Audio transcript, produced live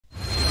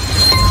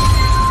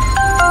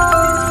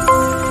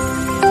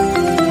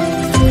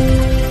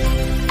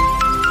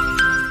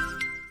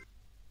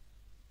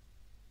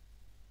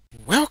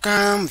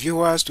Welcome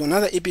viewers to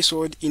another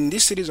episode in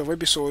this series of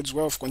episodes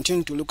where we've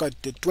continued to look at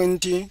the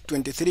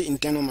 2023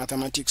 Internal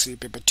Mathematics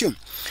Paper 2.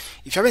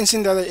 If you haven't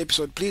seen the other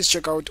episode, please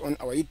check out on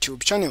our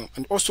YouTube channel,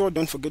 and also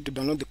don't forget to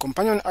download the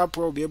companion app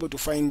where you'll be able to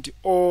find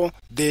all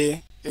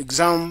the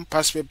exam,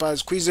 past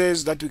papers,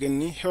 quizzes that we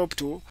can help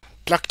to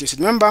practice.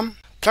 Remember,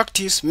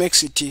 practice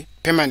makes it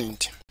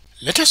permanent.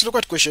 Let us look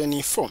at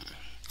question 4.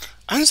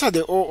 Answer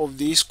the all of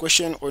this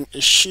question on a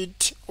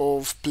sheet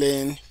of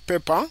plain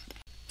paper.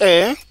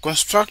 A.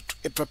 Construct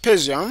a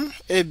trapezium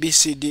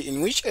ABCD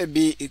in which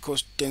AB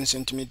equals 10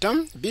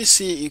 cm, BC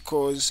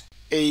equals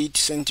 8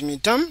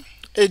 cm,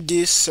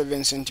 AD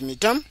 7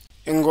 cm,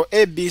 angle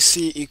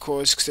ABC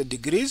equals 60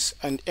 degrees,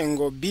 and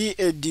angle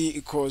BAD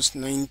equals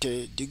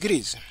 90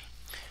 degrees.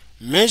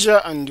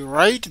 Measure and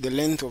write the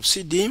length of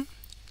CD.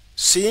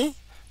 C.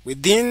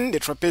 Within the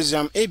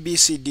trapezium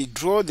ABCD,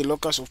 draw the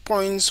locus of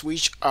points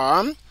which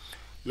are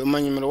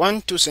Loma numero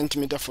 1, 2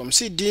 cm from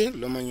CD,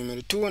 Loma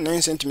numero 2, 9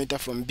 cm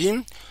from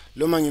B,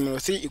 Loma numero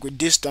 3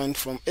 equidistant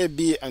from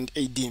AB and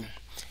AD.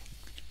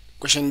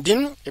 Question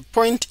D. A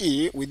point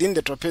E within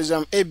the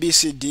trapezium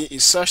ABCD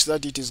is such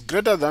that it is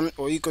greater than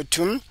or equal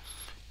to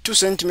 2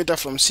 cm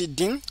from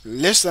CD,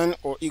 less than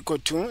or equal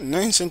to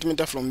 9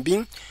 cm from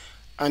B,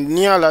 and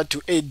nearer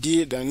to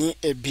AD than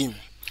AB.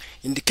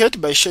 Indicate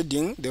by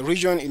shading the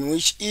region in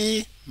which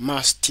E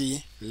must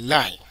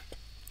lie.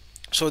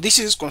 So this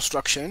is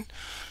construction.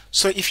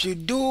 So if you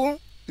do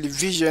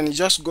revision, you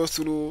just go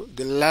through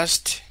the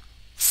last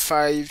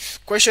 5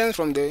 questions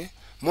from the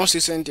most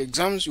recent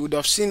exams, you would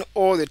have seen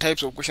all the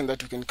types of questions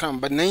that you can come,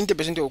 but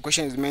 90% of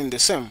questions remain the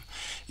same.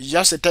 It's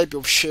just a type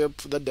of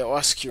shape that they'll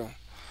ask you.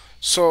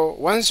 So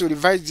once you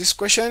revise this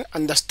question,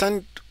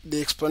 understand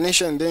the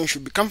explanation, then you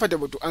should be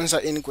comfortable to answer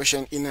any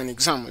question in an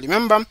exam.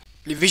 Remember,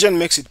 revision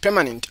makes it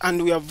permanent,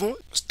 and we have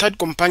Start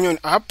Companion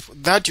app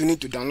that you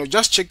need to download.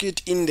 Just check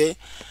it in the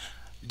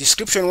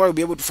description where you'll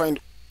be able to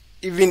find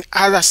even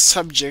other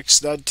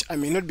subjects that I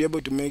may not be able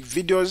to make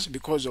videos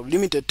because of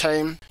limited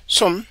time.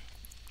 So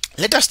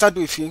let us start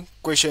with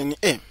question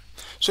A.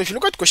 So if you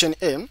look at question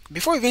A,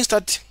 before we even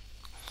start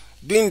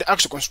doing the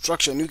actual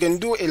construction, you can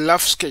do a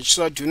rough sketch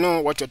so that you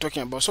know what you're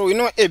talking about. So we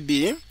know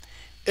AB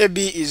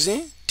is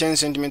 10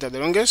 cm the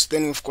longest,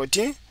 then we've got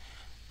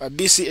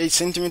BC 8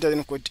 cm, then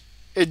we've got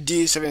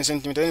AD 7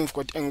 cm, then we've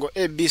got angle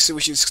ABC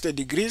which is 60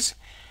 degrees,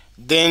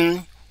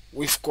 then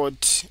we've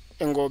got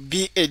angle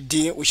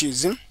BAD which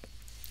is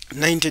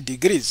 90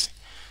 degrees.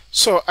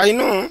 So I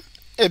know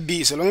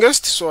AB is the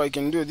longest, so I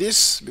can do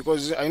this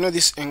because I know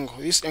this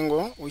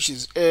angle which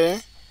is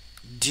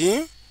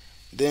AD,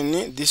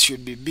 then this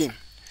should be B.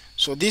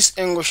 So this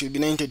angle should be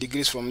 90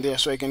 degrees from there,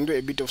 so I can do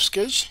a bit of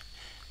sketch.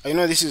 I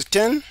know this is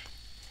 10,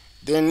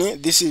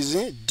 then this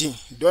is D.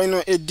 Do I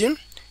know AD?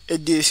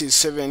 AD this is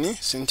 7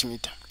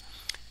 cm.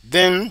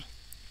 Then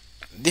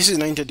this is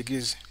 90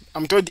 degrees.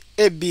 I'm told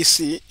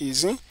ABC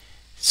is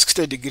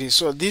 60 degrees,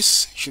 so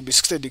this should be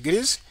 60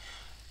 degrees.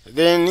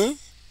 Then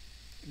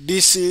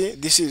BC,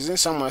 this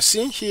is somewhere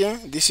C here,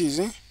 this is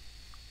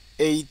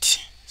 8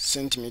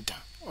 cm.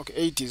 Okay,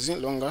 8 is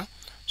longer,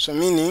 so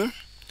meaning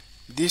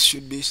this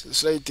should be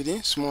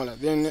slightly smaller.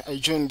 Then I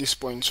join this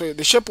point, so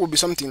the shape will be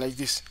something like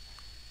this.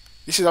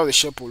 This is how the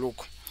shape will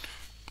look.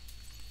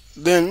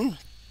 Then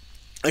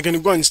I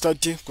can go and start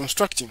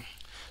constructing.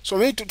 So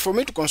for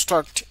me to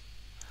construct,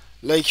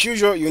 like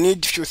usual, you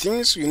need few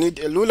things. You need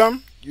a ruler,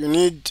 you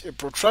need a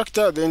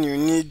protractor, then you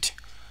need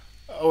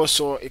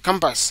also a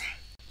compass.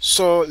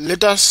 So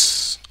let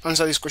us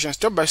answer this question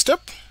step by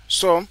step.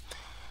 So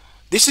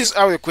this is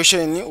how the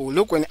question will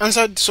look when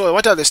answered. So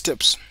what are the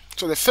steps?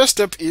 So the first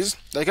step is,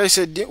 like I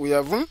said, we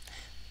have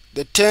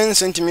the 10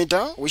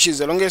 cm which is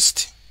the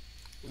longest,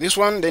 this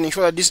one. Then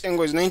ensure that this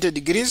angle is 90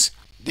 degrees,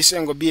 this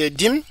angle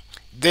BAD.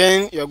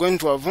 Then you are going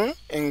to have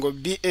angle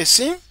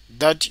BAC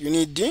that you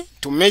need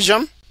to measure.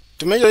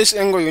 To measure this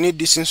angle, you need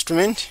this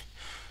instrument.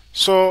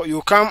 So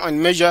you come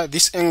and measure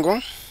this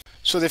angle.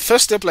 So the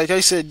first step, like I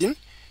said,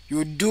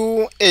 you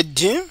do AD.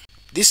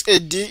 This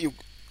AD you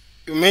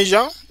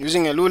measure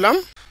using a ruler.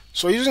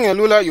 So using a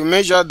ruler, you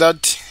measure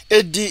that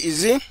AD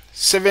is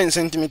 7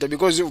 cm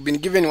because you've been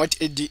given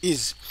what AD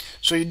is.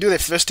 So you do the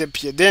first step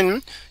here.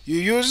 Then you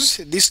use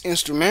this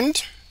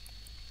instrument.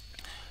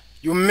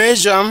 You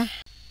measure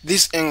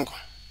this angle.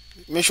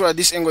 Make sure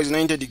this angle is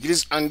 90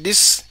 degrees and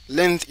this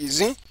length is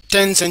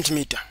 10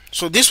 cm.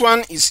 So this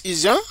one is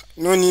easier.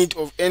 No need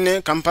of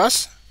any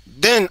compass.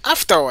 Then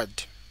afterward,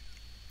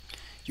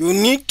 you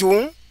need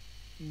to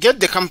get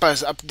the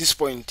compass up to this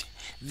point.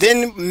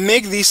 Then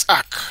make this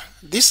arc.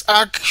 This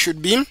arc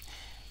should be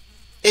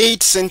 8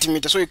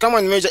 cm. So you come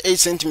and measure 8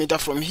 cm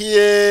from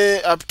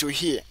here up to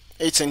here,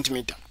 8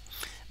 cm.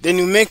 Then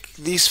you make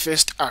this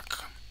first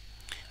arc.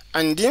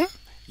 And then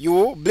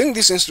you bring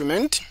this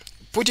instrument,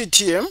 put it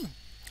here,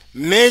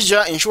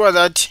 measure, ensure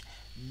that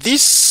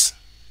this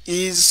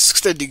is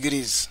 60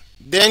 degrees.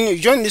 Then you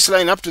join this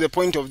line up to the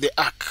point of the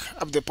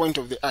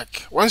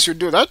arc, Once you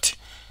do that,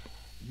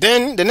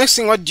 then the next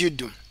thing, what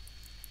do?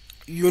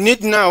 You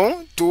need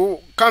now to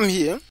come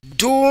here,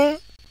 do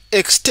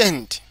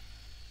extend.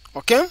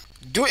 Okay,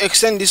 do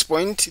extend this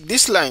point.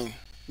 This line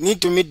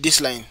need to meet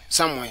this line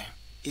somewhere.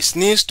 It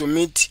needs to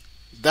meet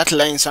that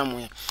line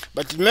somewhere.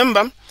 But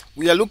remember,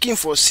 we are looking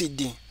for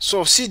CD.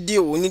 So CD,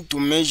 we need to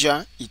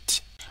measure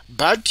it.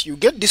 But you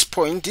get this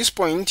point,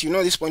 you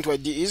know this point where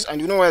D is,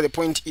 and you know where the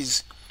point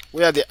is,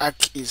 where the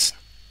arc is.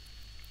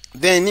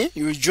 Then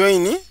you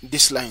join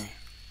this line.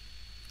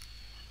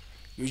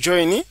 You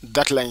join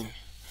that line.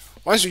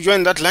 Once you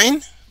join that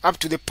line up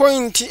to the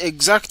point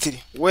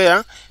exactly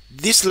where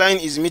this line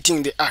is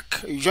meeting the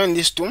arc, you join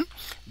these two,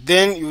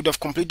 then you would have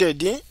completed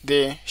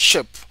the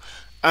shape.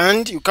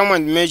 And you come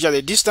and measure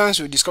the distance.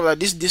 You discover that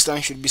this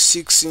distance should be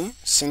 6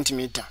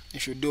 centimeters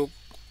if you do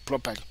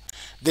properly.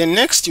 Then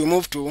next you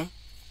move to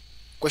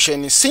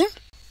question C.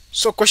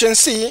 So question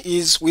C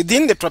is,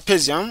 within the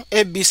trapezium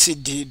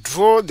ABCD,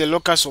 draw the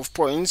locus of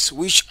points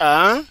which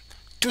are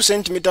 2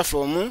 centimeters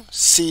from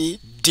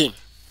CD.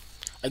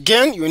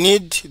 Again, you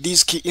need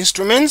these key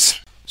instruments.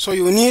 So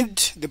you need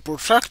the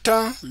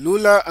protractor,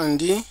 ruler,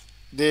 and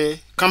the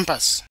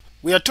compass.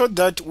 We are told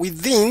that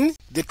within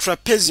the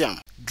trapezium,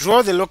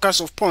 draw the locus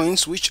of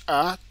points which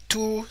are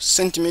 2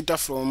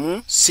 centimeters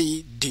from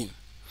CD.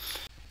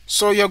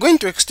 So you are going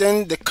to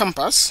extend the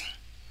compass,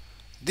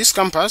 this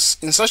compass,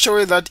 in such a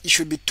way that it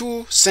should be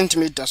 2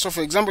 centimeters. So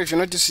for example, if you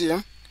notice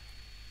here,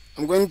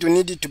 I'm going to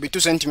need it to be 2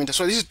 centimeters.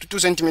 So this is 2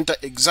 centimeters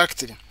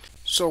exactly.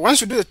 So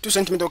once you do the 2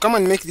 centimeters, come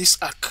and make this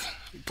arc.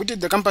 Put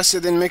it the compass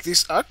here, then make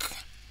this arc.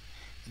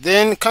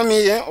 Then come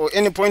here or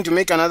any point to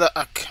make another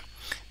arc.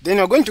 Then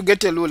you're going to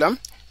get a ruler.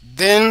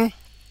 Then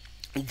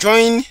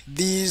join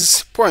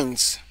these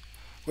points.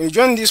 When you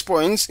join these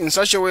points in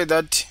such a way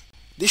that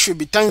this should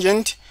be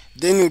tangent,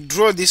 then you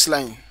draw this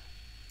line,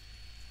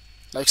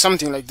 like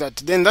something like that.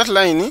 Then that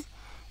line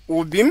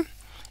will be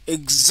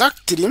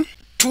exactly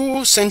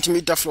 2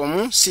 centimeters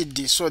from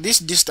CD. So this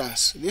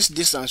distance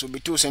will be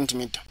 2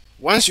 centimeters.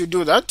 Once you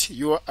do that,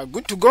 you are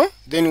good to go.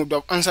 Then you would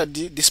have answered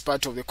this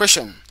part of the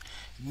question.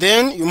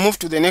 Then you move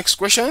to the next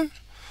question,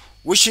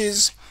 which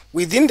is,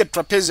 within the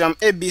trapezium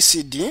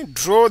ABCD,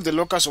 draw the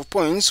locus of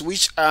points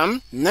which are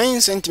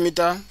 9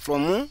 centimeters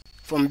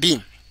from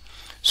B.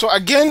 So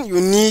again, you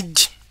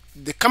need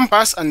the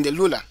compass and the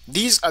ruler.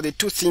 These are the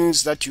two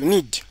things that you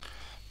need.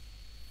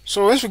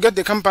 So once you get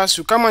the compass,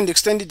 you come and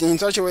extend it in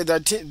such a way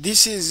that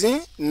this is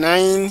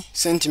 9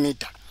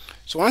 centimeters.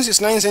 So once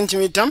it's 9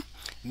 centimeters,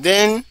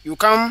 then you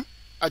come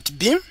at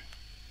B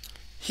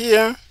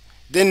here,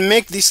 then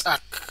make this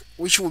arc,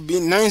 which will be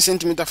 9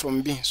 centimeters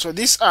from B. So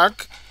this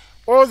arc,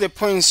 all the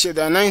points here,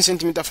 they are 9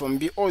 centimeters from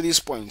B, all these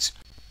points.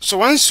 So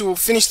once you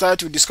finish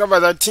that, you discover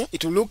that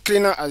it will look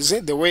cleaner as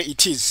the way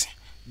it is.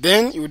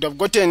 Then you would have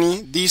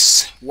gotten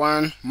this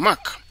one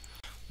mark.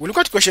 We look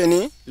at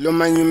question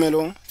Roman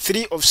numeral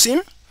 3 of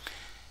C.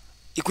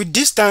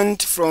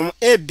 Equidistant from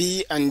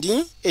AB and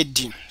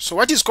AD. So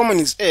what is common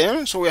is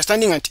A. So we are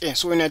standing at A.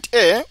 So when at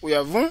A, we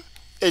have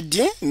AD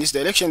in this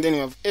direction, then we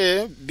have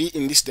AB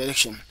in this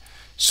direction.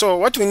 So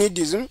what we need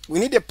is, we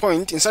need a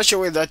point in such a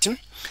way that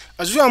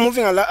as we are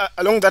moving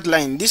along that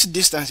line, these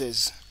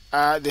distances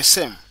are the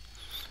same.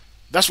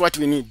 That's what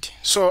we need.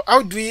 So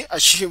how do we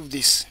achieve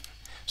this?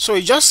 So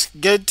you just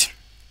get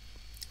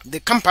the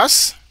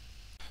compass.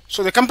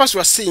 So the compass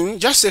we are seeing,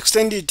 just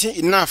extend it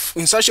enough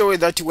in such a way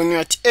that when you're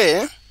at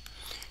A,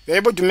 you're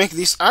able to make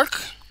this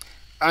arc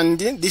and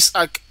this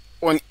arc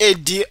on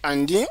AD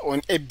and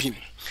on AB.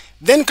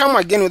 Then come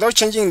again without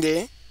changing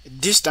the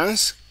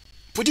distance,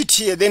 put it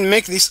here, then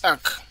make this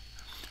arc.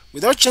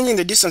 Without changing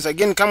the distance,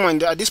 again come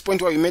and at this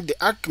point where you made the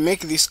arc,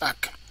 make this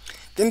arc.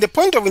 Then the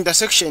point of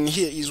intersection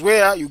here is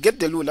where you get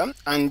the ruler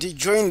and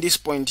join this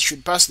point. It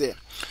should pass there.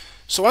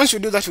 So once you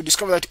do that, you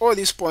discover that all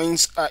these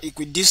points are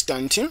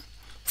equidistant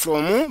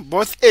from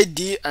both AD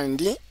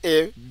and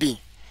AB.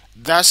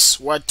 That's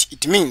what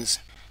it means.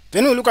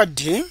 Then we look at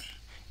D.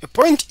 A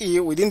point E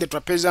within the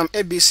trapezium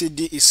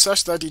ABCD is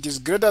such that it is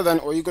greater than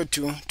or equal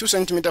to 2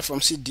 centimeters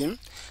from CD,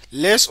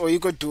 less or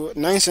equal to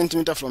 9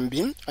 centimeters from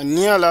B, and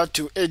nearer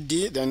to AD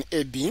than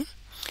AB.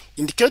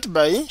 Indicate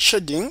by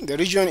shading the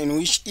region in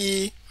which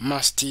E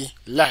must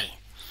lie.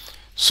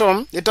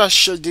 So let us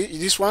shade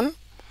this one.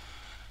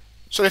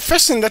 So the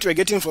first thing that we're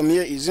getting from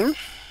here is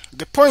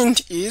the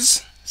point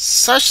is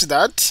such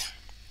that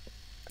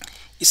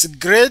it's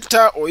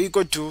greater or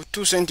equal to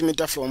 2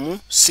 centimeters from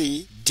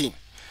CD.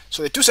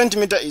 So the 2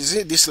 centimeters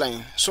is this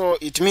line. So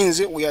it means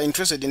we are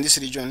interested in this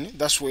region.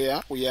 That's where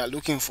we are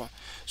looking for.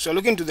 So we're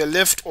looking to the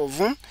left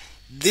of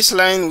this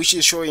line, which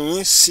is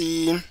showing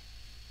C1.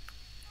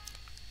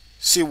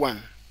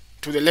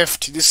 To the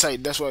left, this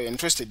side, that's why we're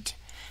interested.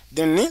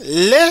 Then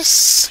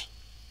less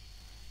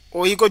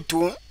or equal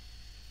to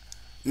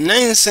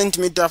 9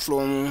 centimeters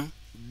from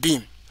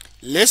B.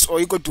 Less or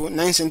equal to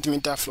 9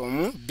 centimeters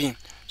from B.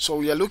 So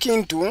we are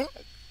looking to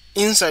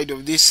inside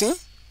of this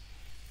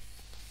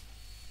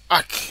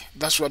arc.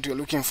 That's what we are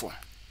looking for.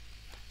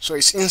 So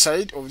it's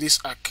inside of this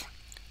arc.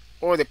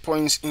 All the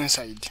points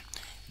inside.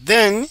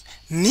 Then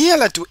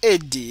nearer to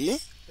AD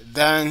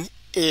than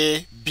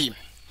AB.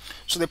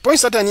 So the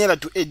points that are nearer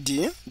to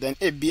AD than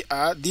AB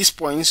are these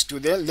points to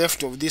the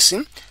left of this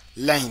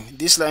line.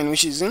 This line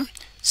which is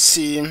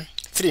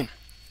C3.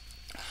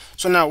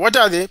 So now what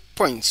are the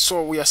points?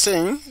 So we are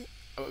saying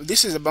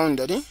this is a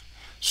boundary.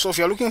 So if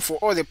you are looking for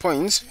all the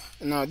points,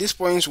 now these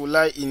points will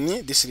lie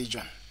in this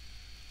region.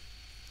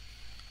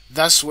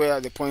 That's where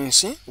the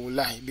points will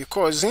lie,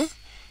 because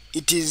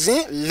it is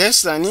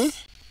less than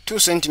 2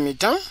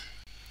 centimeter,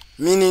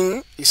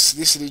 meaning it's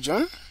this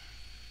region.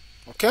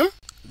 Okay,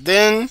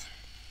 then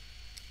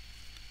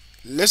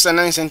less than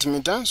 9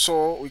 centimeter,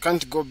 so we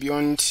can't go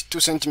beyond 2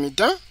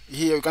 centimeter.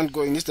 Here we can't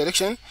go in this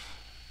direction,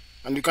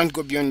 and we can't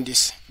go beyond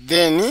this.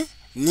 Then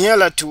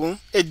nearer to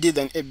AD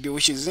than AB,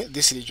 which is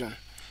this region.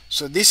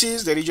 So this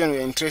is the region we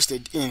are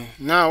interested in.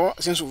 Now,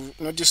 since we've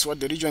noticed what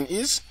the region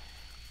is,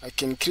 I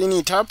can clean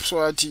it up so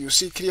that you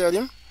see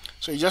clearly.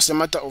 So it's just a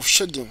matter of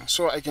shading.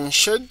 So I can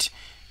shade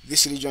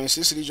this region, is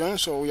this region,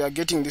 so we are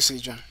getting this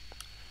region.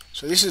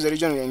 So this is the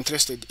region we are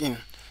interested in.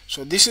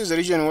 So this is the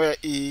region where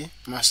E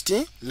must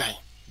lie,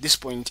 this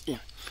point E.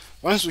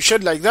 Once we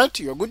shade like that,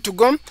 you are good to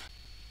go,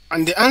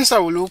 and the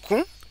answer will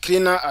look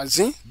cleaner as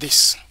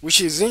this,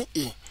 which is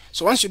E.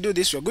 So once you do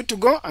this, you're good to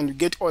go, and you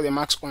get all the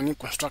marks on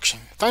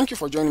construction. Thank you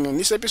for joining me on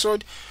this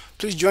episode.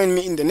 Please join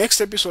me in the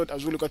next episode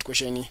as we look at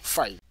question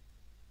 5.